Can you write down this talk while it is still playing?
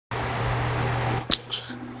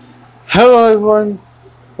Hello everyone,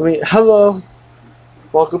 hello,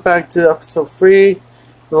 welcome back to episode 3.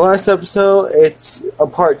 The last episode, it's a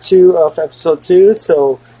part 2 of episode 2,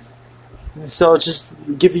 so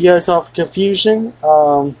just give you guys off confusion.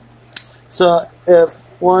 So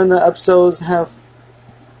if one of the episodes have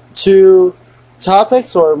 2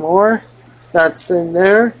 topics or more, that's in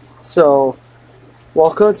there, so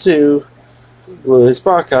welcome to Louis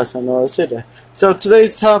Broadcast, I know I said that. So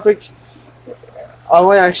today's topic, I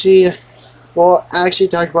will actually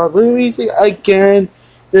talk about movies again,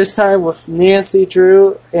 this time with Nancy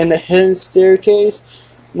Drew and the Hidden Staircase.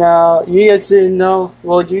 Now, you guys didn't know,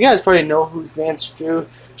 well, you guys probably know who's Nancy Drew.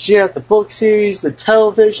 She had the book series, the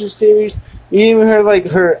television series, even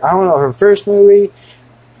her first movies,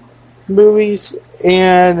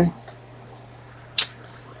 and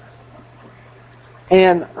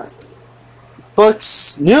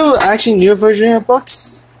books, new version of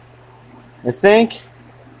books, I think.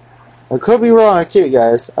 I could be wrong too,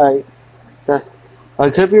 guys. I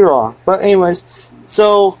could be wrong. But anyways,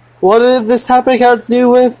 so what did this topic have to do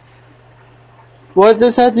with? What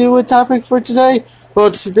does that do with topic for today?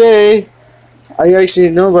 Well, today, I actually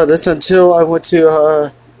didn't know about this until I went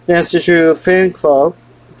to Nancy Drew fan club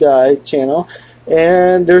guy channel,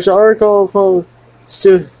 and there's an article from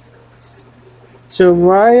Sophia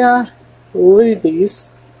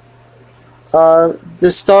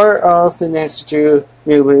the start of the Nancy Drew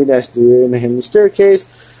movie that's due in the Hidden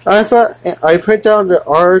Staircase. I put down the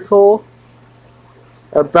article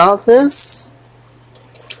about this,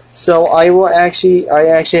 so I actually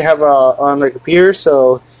have on the computer.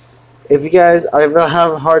 So if you guys ever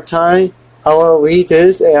have a hard time, I will read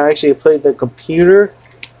this and actually play the computer.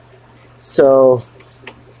 So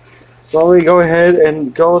let me go ahead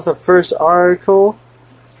and go with the first article.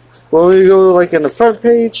 When we go in the front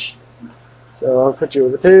page. So I'll put you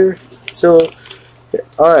over there. So,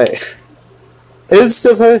 alright. It's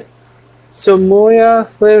the Sophia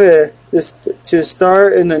Levy to star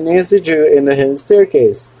in the Nancy Drew in the Hidden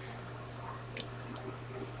Staircase.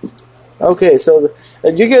 Okay, so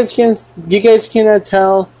you guys cannot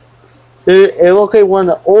tell. It looks like one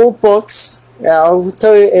of the old books. I'll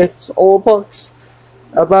tell you, it's old books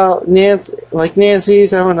about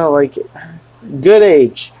Nancy's. I don't know, good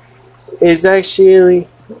age. Is actually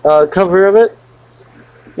cover of it.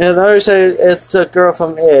 And the other side, it's a girl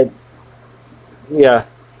from Ed. Yeah.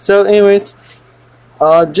 So, anyways,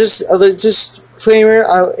 just disclaimer.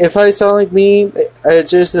 If I sound like me,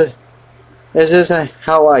 it's just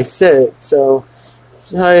how I said it. So,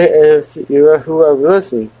 sorry if you're whoever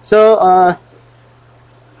listening. So,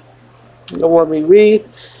 let me read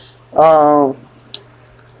and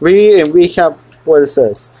recap what it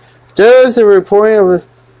says. There is a reporting of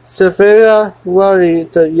Sophia Levy,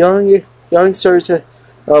 the young search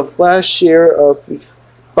of last year of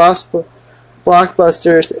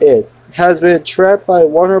blockbusters, It has been trapped by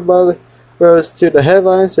Warner Bros. To the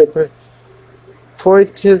headlines that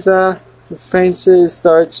point to the fantasy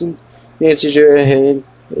starts in Nancy Drew and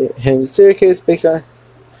Hidden Staircase based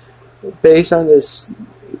on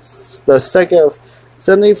the second of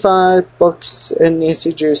 75 books in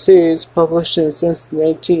Nancy Drew series published since the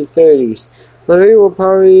 1930s. Levy will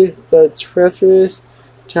probably the treacherous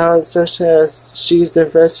child such as she's the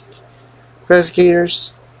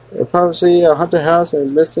investigators, probably a haunted house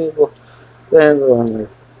and missing landowner.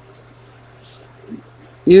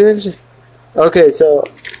 Okay, so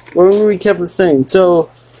what we kept saying.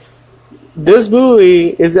 So this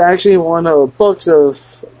movie is actually one of the books of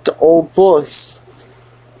the old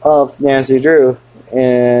books of Nancy Drew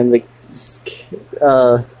and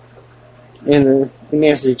in the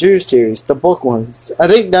Nancy Drew series, the book ones. I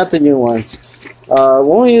think not the new ones.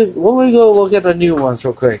 When we go look at the new ones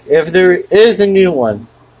real quick, if there is a new one.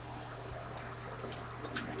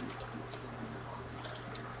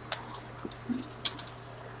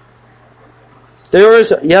 There's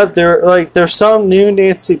some new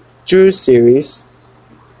Nancy Drew series.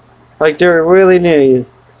 They're really new.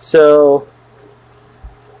 So,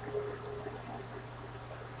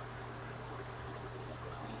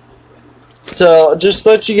 just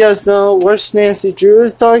let you guys know what Nancy Drew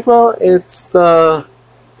is talking about. It's the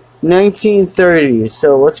 1930s.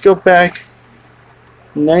 So, let's go back.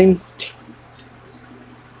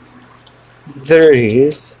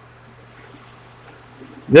 1930s.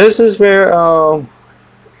 This is where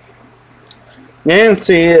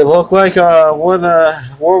Nancy looked like one of the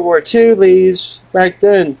World War II leads back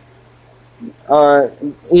then.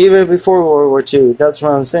 Even before World War II. That's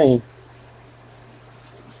what I'm saying.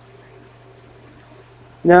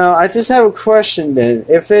 Now, I just have a question then.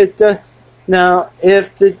 If the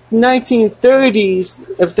 1930s,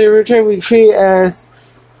 if they were trying to recreate as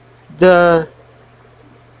the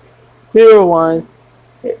middle one,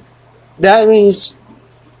 that means,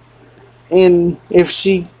 and if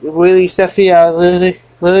she really Sophia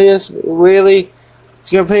Lilius really is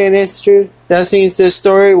gonna play an Nancy, that means this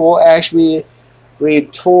story will actually be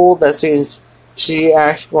retold. That means she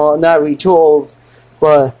actually, well, not retold,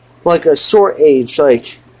 but like a short age.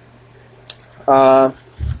 Like, I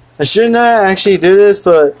should not actually do this,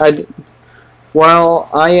 but while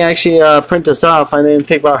I actually print this off, I didn't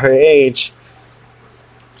think about her age.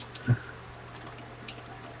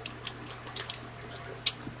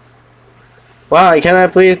 Wow, I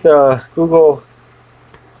cannot believe Google.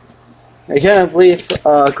 I cannot believe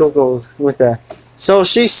Google with that. So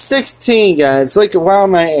she's 16, guys, like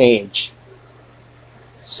around my age.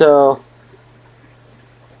 So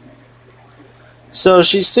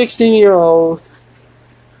she's 16-year-old.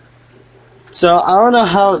 So I don't know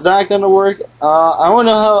how is that gonna work. I don't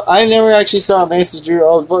know how. I never actually saw Nancy Drew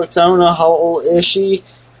old books. I don't know how old is she.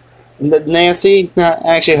 Nancy, not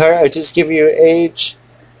actually her. I just give you her age.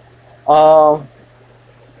 Now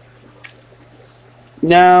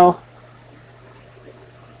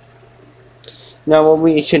when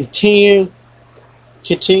we continue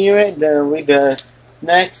it, then we the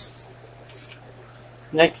next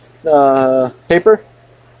paper.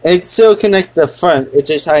 It still connect the front. It's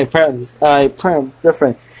just I print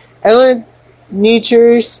different. Ellen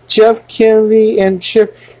Nietzsche's Jeff Kennedy and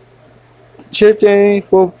Chip Day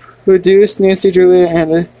will produce Nancy Drew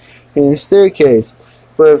and a Staircase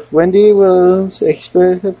with Wendy Williams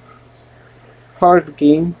expressive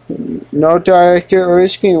parking. No director or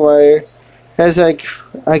screenwriter has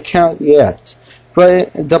account yet,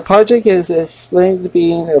 but the project is explained to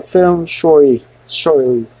be a film shortly.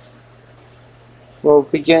 Will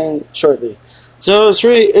begin shortly. So it's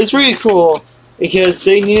really cool because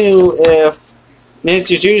they knew if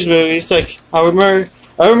Nancy Drew's movies, like I remember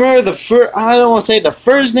the first, I don't want to say the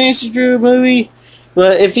first Nancy Drew movie,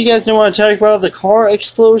 but if you guys don't want to talk about the car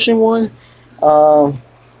explosion one,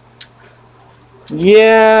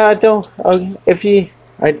 yeah, I don't.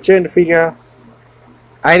 I'm trying to figure out.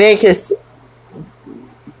 I think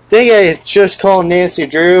it's just called Nancy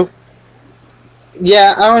Drew.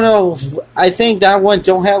 Yeah, I don't know. I think that one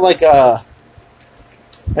don't have like a.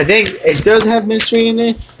 I think it does have mystery in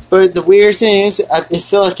it, but the weird thing is, I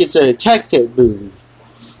feel like it's a detective movie.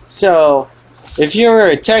 So, if you're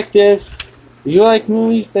a detective, you like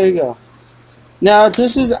movies, there you go. Now,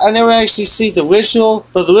 I never actually see the original,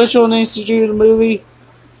 but the original Nancy Drew movie,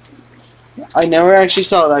 I never actually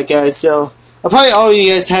saw that, guys. So, probably all of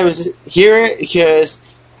you guys haven't hear it because,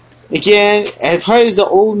 again, it probably is the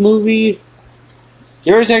old movie.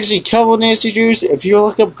 There's actually a couple of Nancy Drews. If you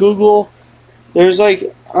look up Google, there's like,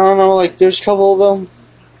 I don't know, like there's a couple of them.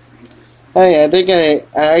 Hey, I think I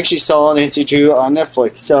actually saw Nancy Drew on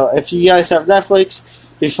Netflix. So if you guys have Netflix,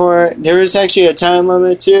 there is actually a time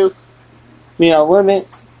limit too. Limit.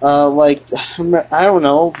 Like, I don't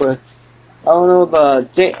know, but I don't know the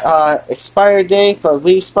date, expired date, but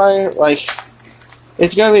re-expire, like,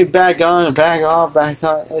 it's gonna be back on and back off, back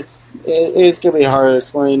on. It's gonna be hard to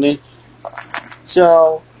explain it.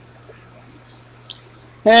 So,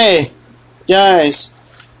 hey,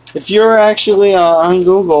 guys, if you're actually on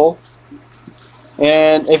Google,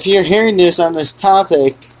 and if you're hearing this on this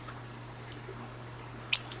topic,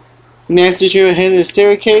 Nancy Drew hidden the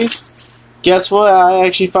staircase, guess what I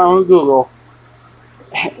actually found on Google?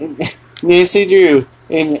 Nancy Drew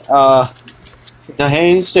in the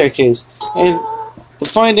hidden staircase. And the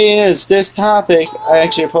funny thing is, this topic I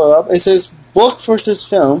actually put up, it says book versus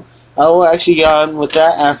film. I will actually get on with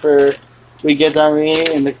that after we get done reading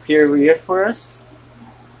and the peer read it for us.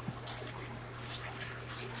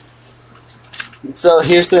 So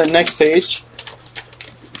here's the next page.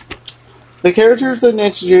 The characters of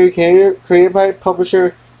Nancy Drew created by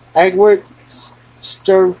publisher Edward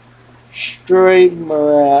Stroidmara.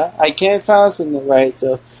 I can't pronounce it right,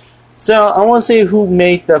 so I want to see who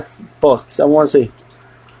made the books. I want to see.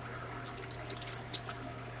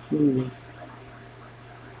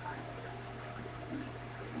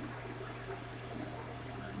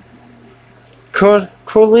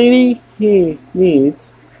 Corlini he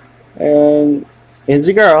needs, and is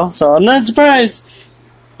a girl, so I'm not surprised.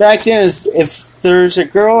 Back then, if there's a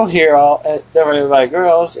girl hero, there were like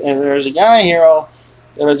girls, and there's a guy hero,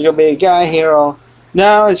 there was gonna be a guy hero.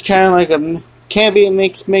 Now it's kind of like can't be a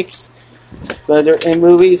mix, but in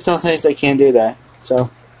movies sometimes they can't do that. So,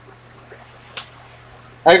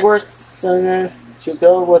 Edward Center to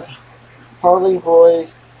go with Harley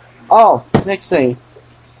Boys. Oh, next thing.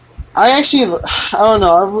 I don't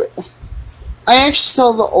know. I actually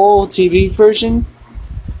saw the old TV version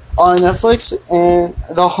on Netflix, and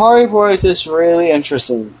the Hardy Boys is really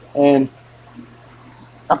interesting. And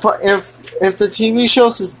if the TV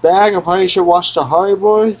shows is back, I probably should watch the Hardy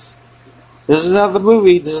Boys. This is not the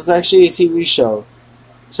movie. This is actually a TV show.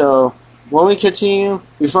 So when we continue,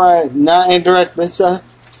 before I not indirect myself,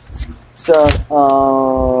 so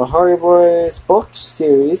Hardy Boys book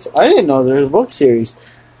series. I didn't know there was a book series.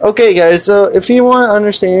 Okay, guys. So if you want to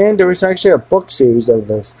understand, there was actually a book series of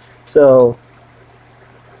this. So.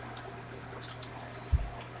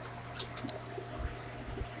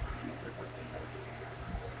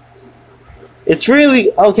 It's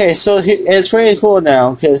really okay. So it's really cool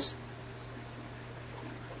now because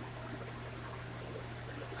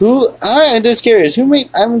I'm just curious. Who made?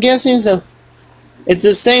 I'm guessing it's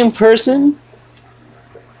the same person.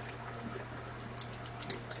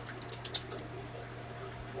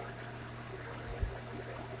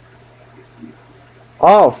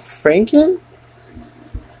 Oh, Franken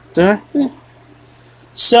director.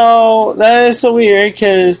 So that is so weird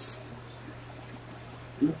because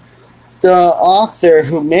the author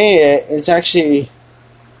who made it is actually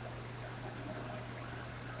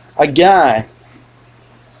a guy.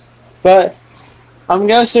 But I'm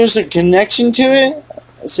guessing there's a connection to it.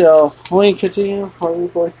 So, let me continue.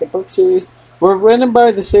 The book series. We're written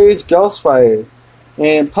by the series Ghostfire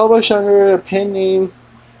and published under the pen name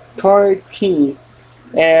Cara Keith.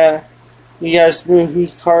 And you guys knew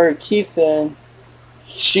who's Cara Keith, and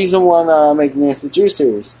she's the one making this Drew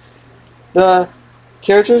series. The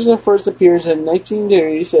characters that first appears in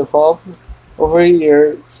 1930s evolve over a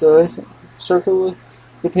year, so it's circular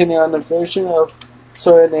depending on the version of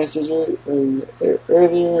Sawyer Nancy Drew in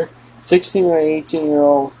earlier 16 or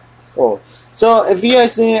 18-year-old. So if you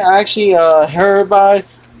guys didn't actually heard about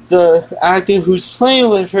the actor who's playing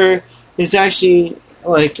with her is actually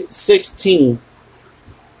like 16.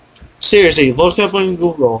 Seriously, look up on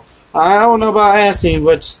Google. I don't know about asking,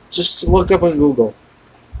 but just look up on Google.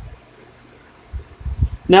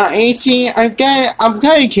 Now 18, I'm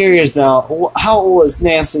kind of curious now. How old is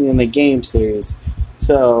Nancy in the game series?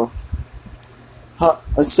 So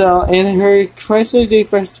in her crisis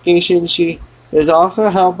investigation, she is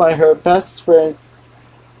often helped by her best friend,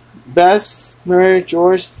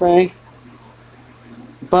 George Frank.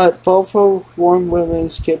 But both of Warm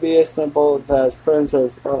Women's can be as simple as friends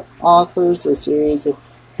of authors, a series of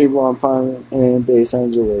people upon and based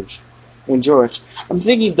on George. I'm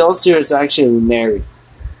thinking those two is actually married.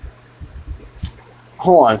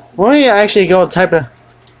 Hold on. Let me actually go type of.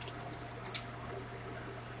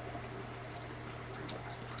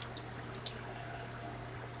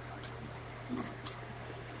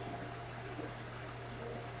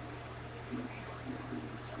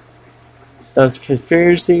 That's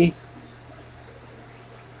conspiracy.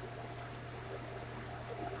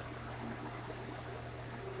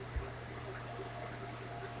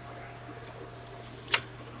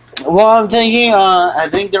 Well, I'm thinking, I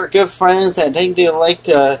think they're good friends. I think they like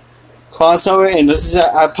to crossover, and this is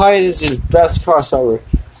probably this is best crossover.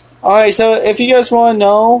 Alright, so if you guys want to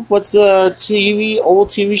know what the old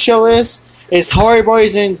TV show is, it's Hardy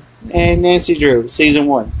Boys and Nancy Drew, season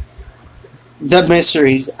 1. The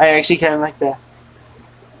mysteries. I actually kind of like that.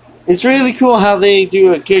 It's really cool how they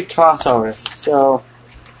do a good crossover. So,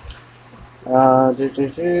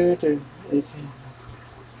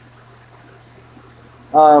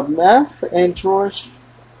 Math and George.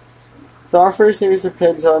 The first series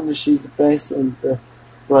depends on the She's the Best and the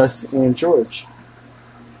Blessed and George.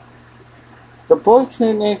 The books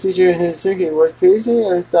in Nancy Drew history was previously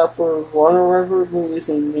adapted for Warner River movies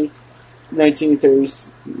in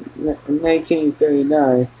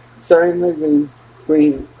 1939, starring the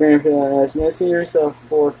grandparent as Nancy herself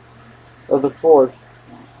of the fourth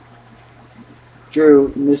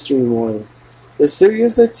Drew Mystery Morning. The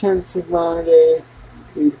studio's attempt to modern-day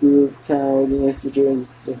reboot titled Nancy Drew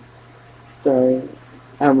starring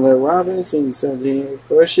Hamlet Robbins and 17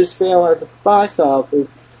 Bushes failed at the box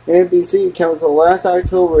office. NBC announced last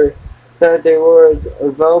October that they were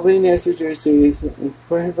developing Nancy Drew series and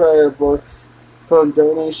putting by books from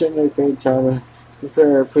donation to Great Time with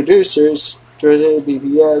their producers, directed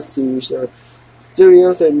BBS TV show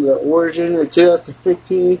studios, and the origin in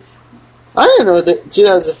 2015. I didn't know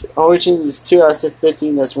that origin is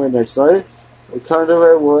 2015. That's when they started. The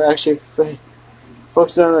Conduit will actually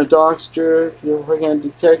focus on the dog's Drew, the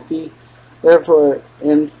detective, therefore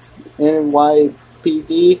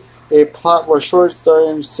NYPD. A plot was short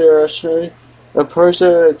starring Sarah Sherry, a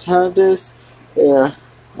person attendant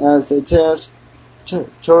as a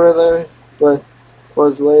toiler, but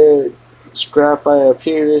was later scrapped by a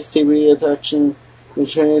previous TV attraction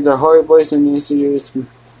between the Hardy Boys and Nancy Drew's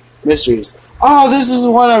mysteries. Oh, this is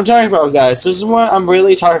what I'm talking about, guys. This is what I'm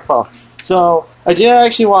really talking about. So I did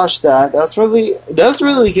actually watch that. That's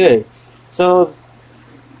really good. So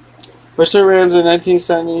which around the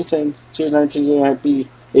 1970s and to 1990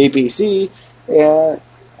 ABC, and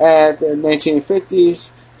at the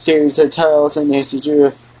 1950s series that titles and Nancy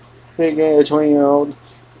Drew figuring a 20-year-old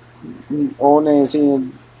old Nancy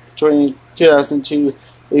in 2002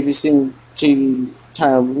 ABC TV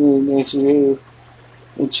title Nancy Drew.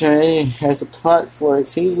 And Trinity has a plot for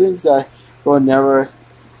seasons that will never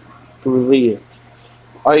believe.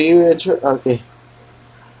 Are you interested? Okay.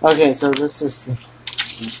 Okay, so this is.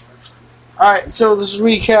 Alright, so this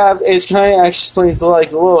recap is kind of explains the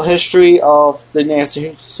little history of the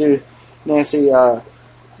Nancy Sue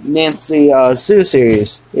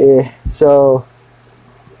series. Yeah, so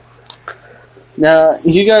now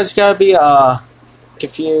you guys gotta be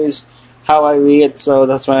confused how I read it, so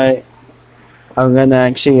that's why I'm gonna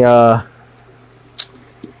actually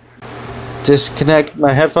disconnect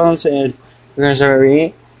my headphones and we're gonna start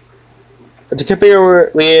reading. The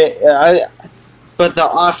computer but the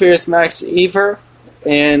author is Max Ever,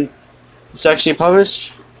 and it's actually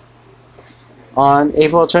published on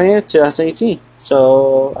April 20th, 2018.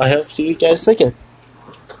 So I hope you guys like it.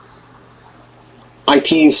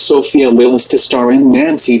 IT's Sophia Lillis to star in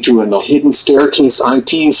Nancy Drew and the Hidden Staircase.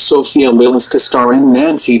 IT's Sophia Lillis to star in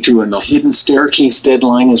Nancy Drew and the Hidden Staircase.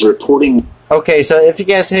 Deadline is reporting. Okay, so if you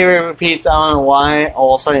guys hear it repeats, I don't know why.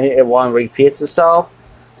 Also, it one repeats itself.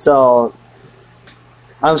 So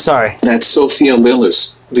I'm sorry. That Sophia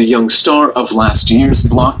Lillis, the young star of last year's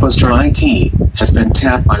blockbuster IT, has been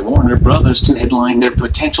tapped by Warner Brothers to headline their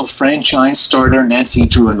potential franchise starter Nancy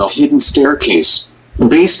Drew and the Hidden Staircase.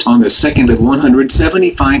 Based on the second of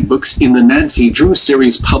 175 books in the Nancy Drew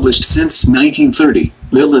series published since 1930,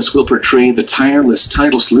 Lillis will portray the tireless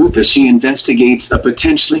title sleuth as she investigates a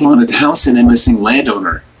potentially haunted house and a missing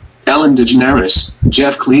landowner. Ellen DeGeneres,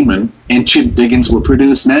 Jeff Kleeman, and Chip Diggins will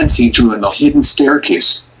produce Nancy Drew and the Hidden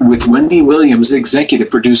Staircase, with Wendy Williams executive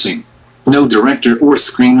producing. No director or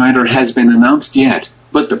screenwriter has been announced yet,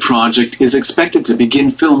 but the project is expected to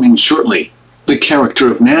begin filming shortly. The character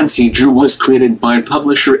of Nancy Drew was created by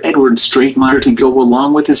publisher Edward Stratemeyer to go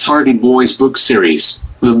along with his Hardy Boys book series.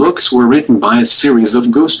 The books were written by a series of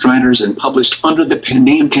ghostwriters and published under the pen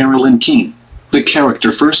name Carolyn Keene. The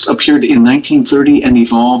character first appeared in 1930 and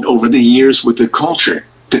evolved over the years with the culture,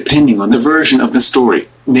 depending on the version of the story.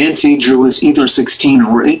 Nancy Drew is either 16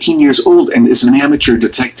 or 18 years old and is an amateur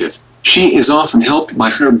detective. She is often helped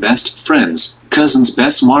by her best friends, cousins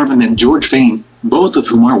Bess Marvin and George Fane, both of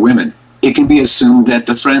whom are women. It can be assumed that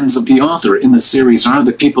the friends of the author in the series are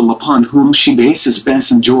the people upon whom she bases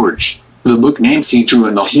Bess and George. The book Nancy Drew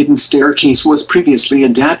and the Hidden Staircase was previously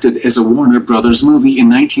adapted as a Warner Brothers movie in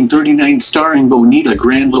 1939 starring Bonita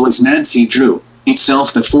Granville as Nancy Drew,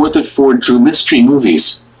 itself the fourth of 4 Drew mystery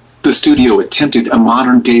movies. The studio attempted a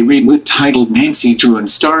modern-day reboot titled Nancy Drew and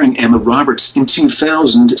starring Emma Roberts in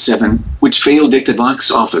 2007, which failed at the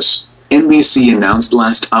box office. NBC announced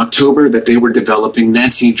last October that they were developing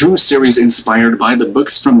Nancy Drew series inspired by the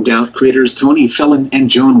books from Doubt creators Tony Fallon and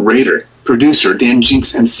Joan Rader, producer Dan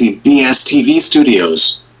Jinks and CBS TV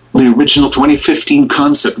Studios. The original 2015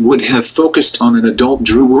 concept would have focused on an adult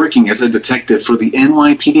Drew working as a detective for the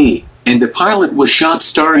NYPD, and the pilot was shot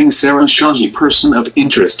starring Sarah Shahi, person of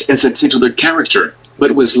interest, as a titular character,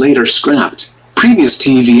 but was later scrapped. Previous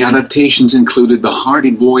TV adaptations included the Hardy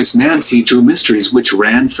Boys' Nancy Drew Mysteries, which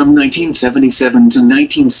ran from 1977 to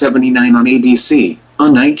 1979 on ABC, a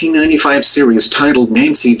 1995 series titled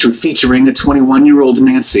Nancy Drew featuring a 21-year-old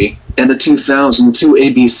Nancy, and a 2002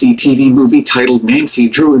 ABC TV movie titled Nancy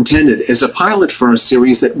Drew intended as a pilot for a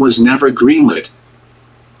series that was never greenlit.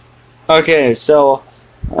 Okay, so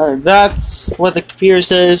that's what the computer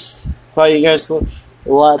says. Probably you guys look a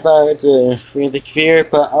lot better to read the computer,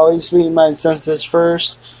 but I always read my sentences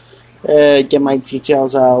first, get my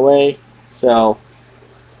details out of the way. So,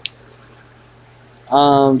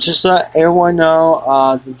 just to let everyone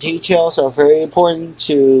know, the details are very important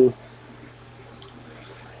to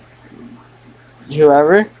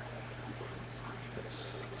whoever.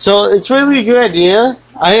 So it's really a good idea.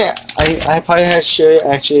 I probably should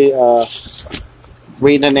actually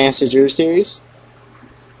read the Nancy Drew series.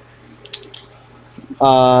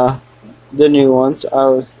 The new ones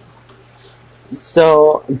are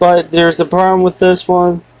so, but there's a problem with this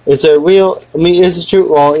one. Is it real? I mean, is it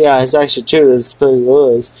true? Well, yeah, it's actually true. It's pretty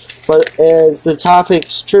is, but is the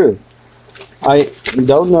topic's true? I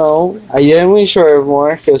don't know. I didn't read sure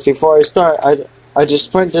more because before I start, I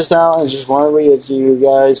just print this out and just want to read it to you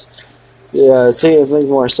guys. Yeah, see if it makes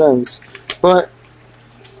more sense. But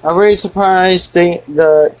I'm very surprised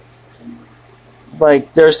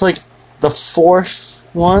like there's like the fourth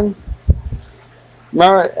one.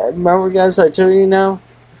 Remember guys, I told you now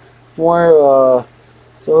more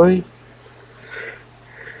story.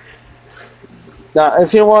 Now,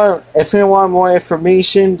 if you want more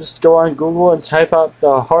information, just go on Google and type out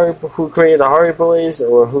who created the Hardy Boys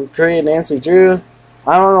or who created Nancy Drew.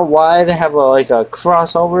 I don't know why they have a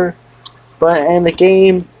crossover, but in the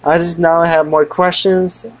game, I just now have more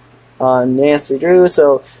questions on Nancy Drew.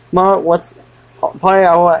 So, probably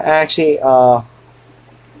I will actually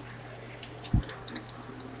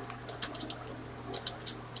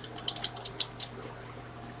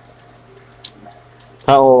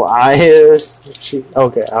how old I is she?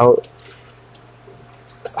 Okay, how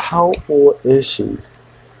old is she?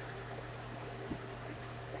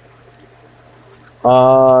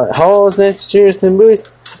 How old is Nancy Drew in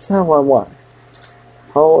Booth? That's not what I want.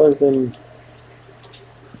 How old is them?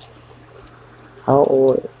 How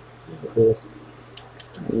old is?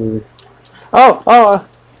 Oh,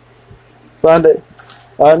 found it.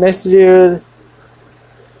 Next year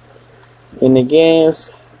in the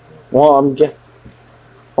games. Well, I'm getting.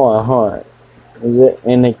 Hold on. Is it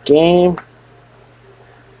in the game?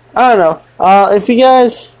 I don't know. If you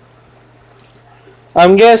guys,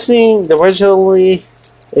 I'm guessing the originally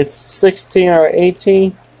it's 16 or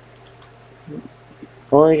 18.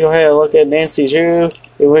 Let me go ahead and look at Nancy Drew in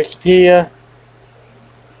Wikipedia.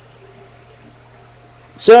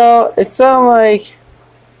 So it sounds like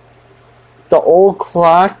the old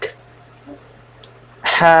clock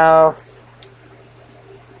have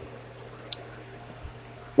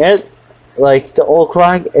it, like the old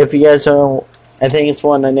clock. If you guys don't, I think it's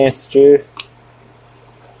one of Nancy Drew.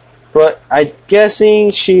 But I'm guessing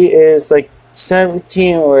she is like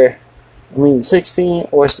 17 or 16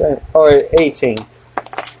 or 18.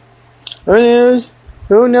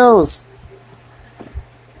 Who knows?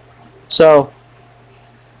 So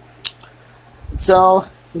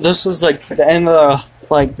this is like the end of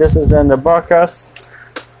this is the end of the broadcast,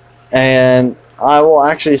 and I will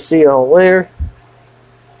actually see you later.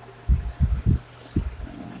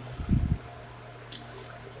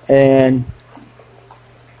 And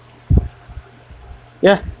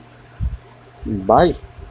yeah, bye.